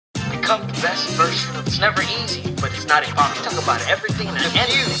become the best version of. It's never easy, but it's not impossible. We talk about everything and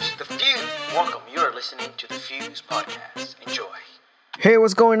The Fuse. Welcome. You're listening to the Fuse podcast. Enjoy. Hey,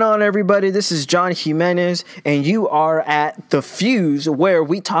 what's going on, everybody? This is John Jimenez, and you are at The Fuse, where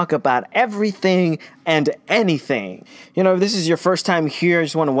we talk about everything and anything. You know, if this is your first time here, I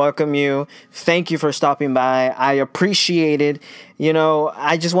just want to welcome you. Thank you for stopping by. I appreciate it. You know,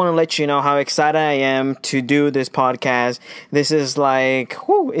 I just want to let you know how excited I am to do this podcast. This is like,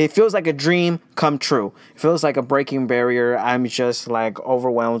 it feels like a dream come true. It feels like a breaking barrier. I'm just like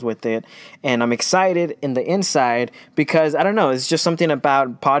overwhelmed with it. And I'm excited in the inside because, I don't know, it's just something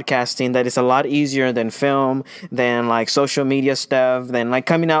about podcasting that is a lot easier than film, than like social media stuff, than like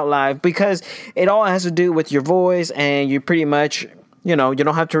coming out live, because it all has to do with your voice, and you pretty much, you know, you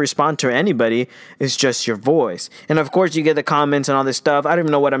don't have to respond to anybody. It's just your voice. And of course, you get the comments and all this stuff. I don't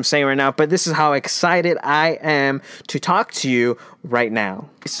even know what I'm saying right now, but this is how excited I am to talk to you right now.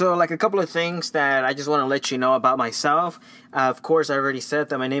 So, like, a couple of things that I just want to let you know about myself. Of course, I already said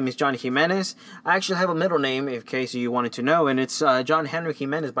that my name is John Jimenez. I actually have a middle name, in case you wanted to know, and it's John Henry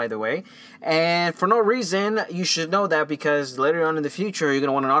Jimenez, by the way. And for no reason, you should know that, because later on in the future, you're going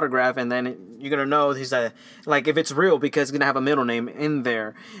to want an autograph, and then you're going to know he's like, if it's real, because it's going to have a middle name in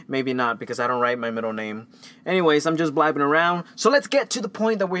there. Maybe not, because I don't write my middle name. Anyways, I'm just blabbing around. So let's get to the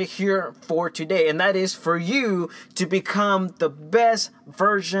point that we're here for today, and that is for you to become the best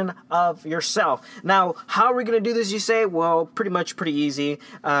version of yourself. Now, how are we going to do this, you say? Well, pretty easy.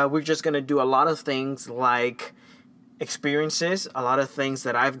 We're just going to do a lot of things like experiences, a lot of things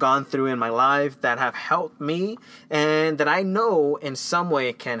that I've gone through in my life that have helped me and that I know in some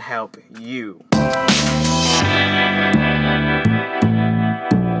way can help you.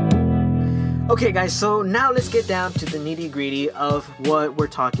 Okay, guys, so now let's get down to the nitty-gritty of what we're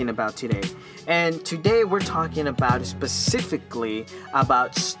talking about today. And today we're talking about specifically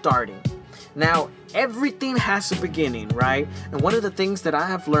about starting. Now, everything has a beginning, right? And one of the things that I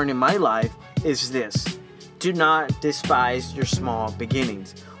have learned in my life is this: do not despise your small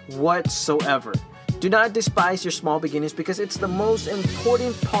beginnings whatsoever. Do not despise your small beginnings, because it's the most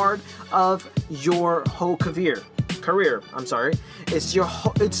important part of your whole career. It's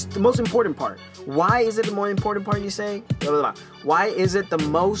the most important part. Why is it the most important part, you say? Blah, blah, blah. Why is it the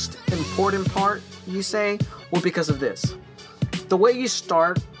most important part, you say? Well, because of this. The way you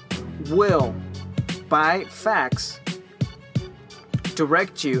start will, by facts,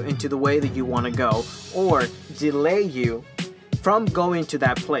 direct you into the way that you want to go, or delay you from going to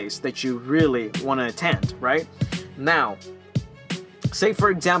that place that you really want to attend, right? Now, say for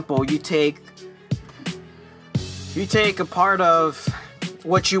example, you take a part of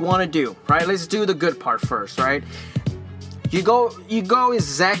what you want to do, right? Let's do the good part first, right? You go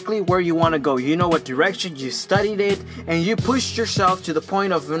exactly where you want to go. You know what direction, you studied it, and you pushed yourself to the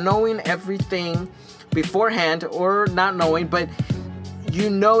point of knowing everything beforehand, or not knowing, but you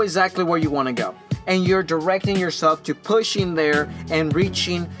know exactly where you want to go. And you're directing yourself to pushing there and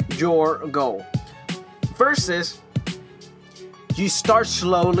reaching your goal. Versus, you start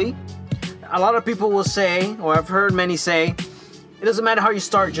slowly. A lot of people will say, or I've heard many say, it doesn't matter how you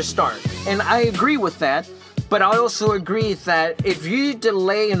start, just start. And I agree with that. But I also agree that if you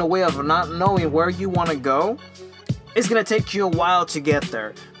delay in a way of not knowing where you want to go, it's going to take you a while to get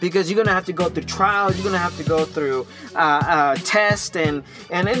there, because you're going to have to go through trials, you're going to have to go through tests, and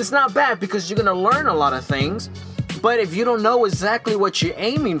it's not bad, because you're going to learn a lot of things. But if you don't know exactly what you're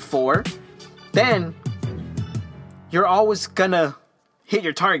aiming for, then you're always going to hit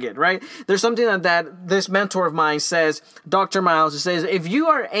your target, right? There's something that this mentor of mine says, Dr. Miles, says, if you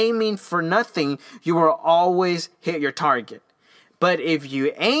are aiming for nothing, you will always hit your target. But if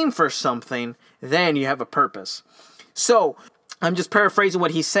you aim for something, then you have a purpose. So, I'm just paraphrasing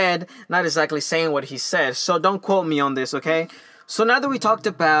what he said, not exactly saying what he said. So don't quote me on this, okay? So now that we talked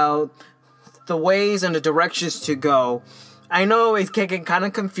about the ways and the directions to go, I know it can get kind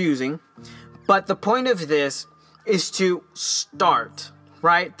of confusing, but the point of this is to start.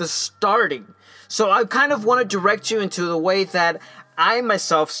 Right? The starting. So I kind of want to direct you into the way that I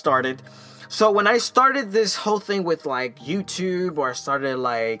myself started. So when I started this whole thing with like YouTube, or I started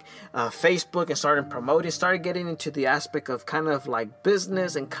like Facebook and started getting into the aspect of kind of like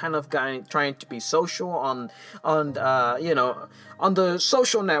business, and kind of trying to be social on the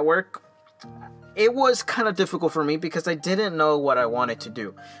social network, it was kind of difficult for me, because I didn't know what I wanted to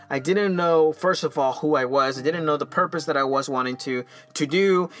do. I didn't know, first of all, who I was. I didn't know the purpose that I was wanting to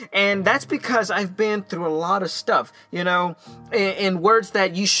do. And that's because I've been through a lot of stuff, you know, in words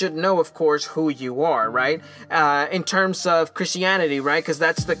that you should know, of course, who you are, right? In terms of Christianity, right? Because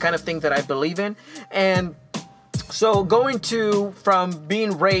that's the kind of thing that I believe in. And So from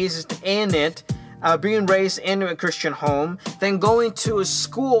being raised in it, being raised in a Christian home, then going to a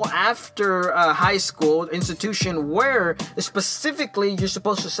school after high school institution where specifically you're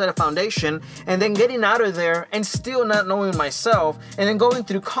supposed to set a foundation, and then getting out of there and still not knowing myself, and then going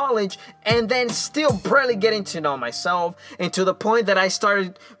through college and then still barely getting to know myself, and to the point that I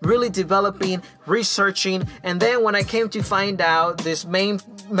started really developing, researching, and then when I came to find out this main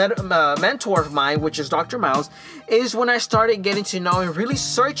mentor of mine, which is Dr. Miles, is when I started getting to know and really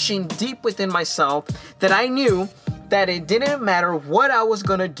searching deep within myself, that I knew that it didn't matter what I was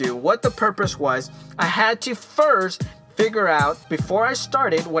going to do, what the purpose was. I had to first figure out, before I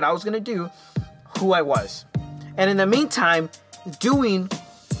started what I was going to do, who I was. And in the meantime, doing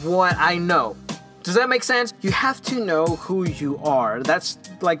what I know. Does that make sense? You have to know who you are. That's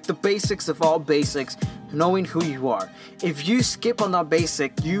like the basics of all basics, knowing who you are. If you skip on that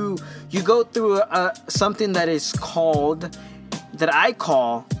basic, you go through something that is called, that I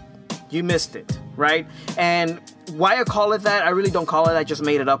call, you missed it, right? And why I call it that, I really don't call it, I just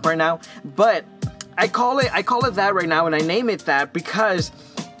made it up right now. But I call it that right now, and I name it that because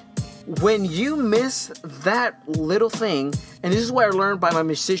when you miss that little thing, and this is what I learned by my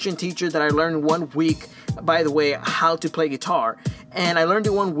musician teacher that I learned 1 week, by the way, how to play guitar. And I learned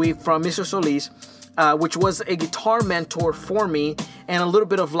it 1 week from Mr. Solis, which was a guitar mentor for me and a little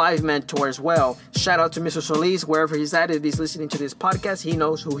bit of live mentor as well. Shout out to Mr. Solis, wherever he's at. If he's listening to this podcast, he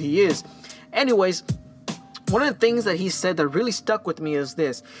knows who he is. Anyways, one of the things that he said that really stuck with me is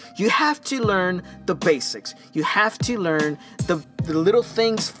this. You have to learn the basics. You have to learn the little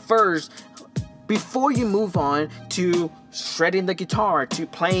things first before you move on to shredding the guitar, to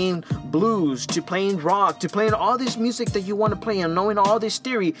playing blues, to playing rock, to playing all this music that you want to play, and knowing all this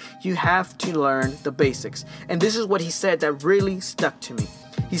theory. You have to learn the basics. And this is what he said that really stuck to me.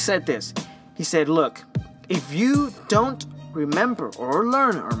 He said this. He said, look, if you don't remember or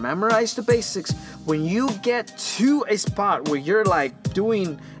learn or memorize the basics, when you get to a spot where you're like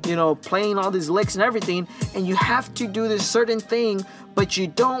doing, playing all these licks and everything, and you have to do this certain thing, but you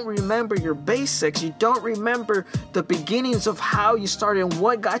don't remember your basics, you don't remember the beginnings of how you started and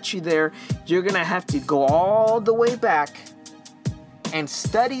what got you there, you're gonna have to go all the way back and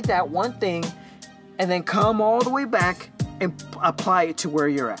study that one thing, and then come all the way back and apply it to where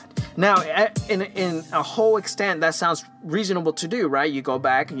you're at. Now, in a whole extent, that sounds reasonable to do, right? You go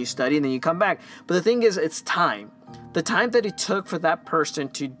back and you study and then you come back. But the thing is, it's time. The time that it took for that person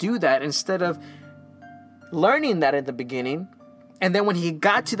to do that, instead of learning that at the beginning, and then when he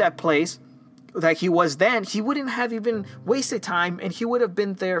got to that place that he was then, he wouldn't have even wasted time and he would have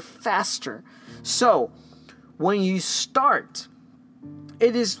been there faster. So, when you start,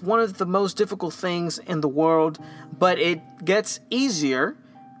 it is one of the most difficult things in the world, but it gets easier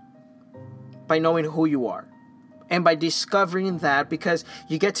by knowing who you are and by discovering that, because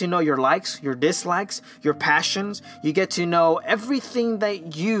you get to know your likes, your dislikes, your passions. You get to know everything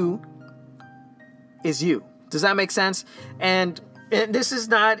that you is you. Does that make sense? And this is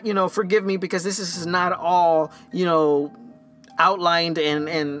not, forgive me, because this is not all, outlined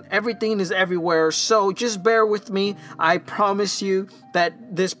and everything is everywhere. So just bear with me. I promise you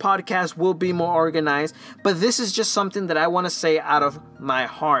that this podcast will be more organized, but this is just something that I want to say out of my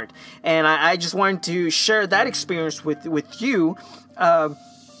heart. And I just wanted to share that experience with you,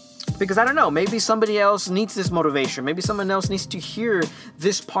 because I don't know, maybe somebody else needs this motivation. Maybe someone else needs to hear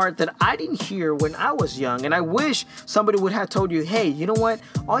this part that I didn't hear when I was young. And I wish somebody would have told you, hey, you know what?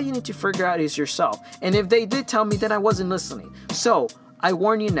 All you need to figure out is yourself. And if they did tell me, then I wasn't listening. So I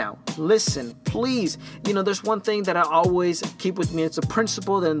warn you now, listen, please. There's one thing that I always keep with me. It's a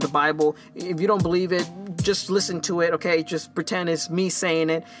principle in the Bible. If you don't believe it, just listen to it, okay? Just pretend it's me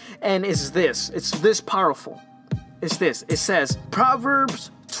saying it. And it's this powerful. It's this. It says,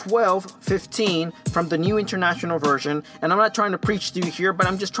 Proverbs 12:15 from the New International Version. And I'm not trying to preach to you here, but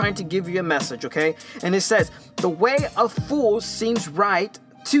I'm just trying to give you a message, okay? And it says, the way of fools seems right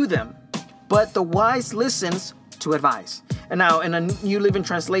to them, but the wise listens to advice. And now in a New Living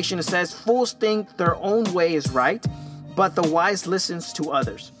Translation, it says, fools think their own way is right, but the wise listens to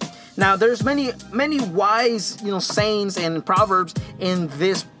others. Now there's many wise, sayings and proverbs in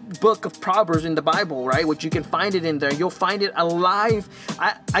this book of Proverbs in the Bible, right? Which you can find it in there. You'll find it alive.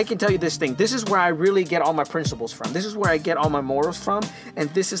 I can tell you this thing. This is where I really get all my principles from. This is where I get all my morals from. And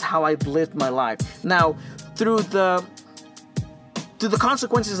this is how I've lived my life. Now, through the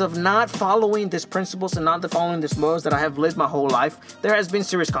consequences of not following these principles and not following these morals that I have lived my whole life, there has been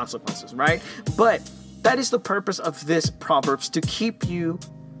serious consequences, right? But that is the purpose of this Proverbs, to keep you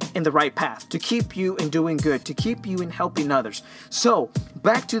in the right path, to keep you in doing good, to keep you in helping others. So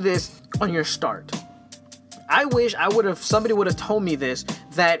back to this on your start. I wish somebody would have told me this,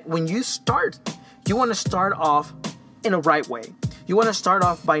 that when you start, you want to start off in a right way. You want to start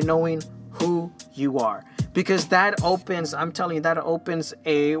off by knowing who you are, because that opens, I'm telling you, that opens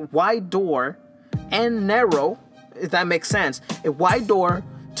a wide door and narrow, if that makes sense, a wide door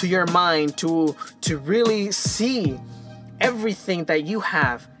to your mind to really see everything that you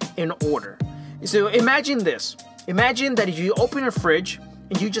have in order. So imagine this. Imagine that if you open a fridge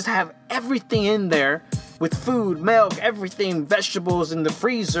and you just have everything in there with food, milk, everything, vegetables in the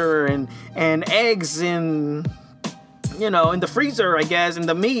freezer and eggs in the freezer, I guess, and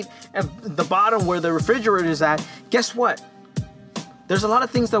the meat at the bottom where the refrigerator is at. Guess what? There's a lot of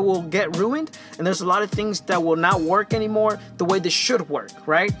things that will get ruined, and there's a lot of things that will not work anymore the way they should work,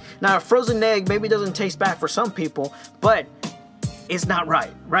 right? Now, a frozen egg maybe doesn't taste bad for some people, but it's not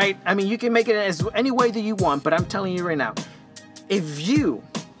right? I mean, you can make it as any way that you want, but I'm telling you right now, if you,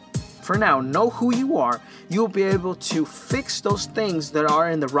 for now, know who you are, you'll be able to fix those things that are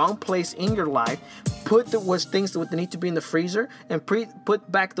in the wrong place in your life, put those things that need to be in the freezer, and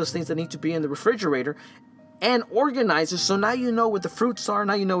put back those things that need to be in the refrigerator, and organize it. So now you know what the fruits are,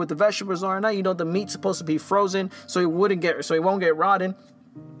 now you know what the vegetables are, now you know the meat's supposed to be frozen so it won't get rotten.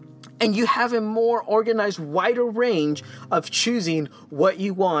 And you have a more organized, wider range of choosing what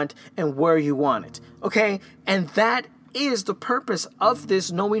you want and where you want it. Okay? And that is the purpose of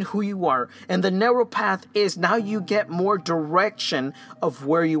this, knowing who you are. And the narrow path is now you get more direction of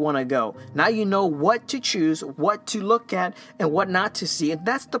where you want to go. Now you know what to choose, what to look at, and what not to see. And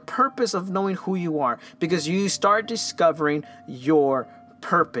that's the purpose of knowing who you are, because you start discovering your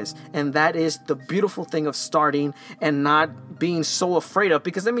purpose. And that is the beautiful thing of starting and not being so afraid of,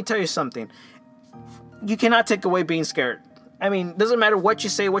 because let me tell you something. You cannot take away being scared. I mean, it doesn't matter what you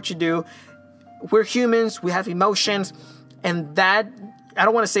say, what you do. We're humans, we have emotions, and that, I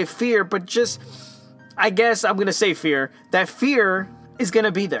don't want to say fear, but just, I guess I'm going to say fear. That fear is going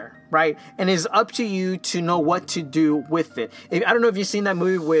to be there, right? And it's up to you to know what to do with it. I don't know if you've seen that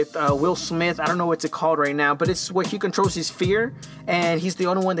movie with Will Smith. I don't know what's it called right now, but it's where he controls his fear, and he's the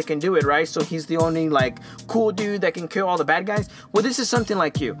only one that can do it, right? So he's the only, cool dude that can kill all the bad guys. Well, this is something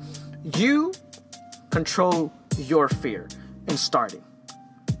like you. You control your fear in starting.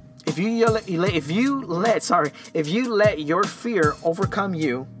 If you let your fear overcome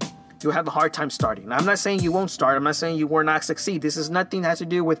you, you'll have a hard time starting. Now, I'm not saying you won't start. I'm not saying you will not succeed. This is nothing that has to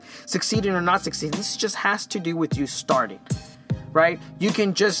do with succeeding or not succeeding. This just has to do with you starting, right? You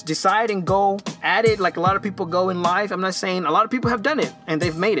can just decide and go at it like a lot of people go in life. I'm not saying a lot of people have done it and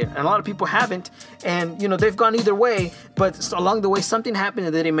they've made it, and a lot of people haven't, and they've gone either way, but along the way something happened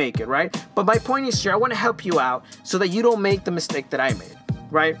and they didn't make it, right? But my point is here, I want to help you out so that you don't make the mistake that I made,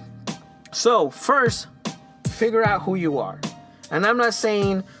 right? So first, figure out who you are. And I'm not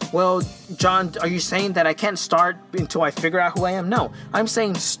saying, well, John, are you saying that I can't start until I figure out who I am? No, I'm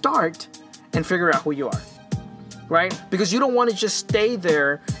saying start and figure out who you are, right? Because you don't want to just stay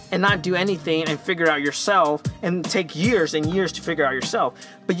there and not do anything and figure out yourself and take years and years to figure out yourself.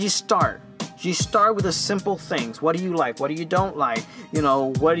 But you start. You start with the simple things. What do you like? What do you don't like?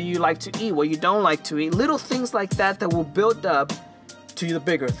 What do you like to eat? What you don't like to eat? Little things like that will build up to the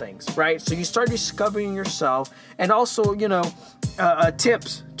bigger things, right? So you start discovering yourself. And also,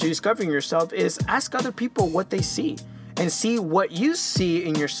 tips to discovering yourself is ask other people what they see, and see what you see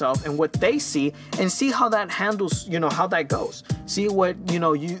in yourself and what they see, and see how that handles, how that goes. See what,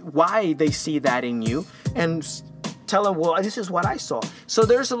 why they see that in you, and tell them, well, this is what I saw. So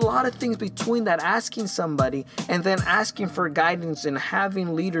there's a lot of things between that, asking somebody and then asking for guidance and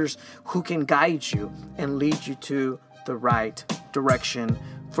having leaders who can guide you and lead you to the right direction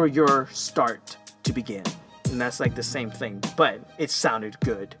for your start to begin. And that's like the same thing, but it sounded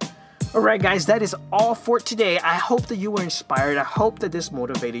good. All right, guys, that is all for today. I hope that you were inspired. I hope that this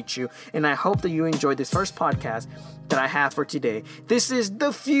motivated you, and I hope that you enjoyed this first podcast that I have for today. This is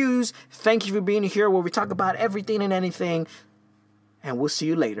The Fuse. Thank you for being here, where we talk about everything and anything, and we'll see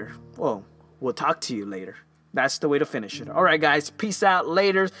you later. Well, we'll talk to you later. That's the way to finish it. All right, guys. Peace out.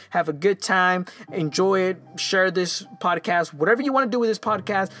 Later. Have a good time. Enjoy it. Share this podcast. Whatever you want to do with this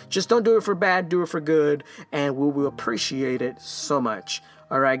podcast, just don't do it for bad. Do it for good. And we will appreciate it so much.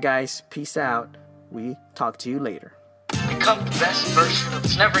 All right, guys. Peace out. We talk to you later. Become the best version of.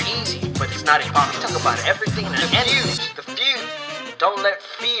 It's never easy, but it's not impossible. Talk about everything and the fuse. Don't let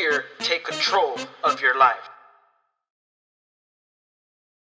fear take control of your life.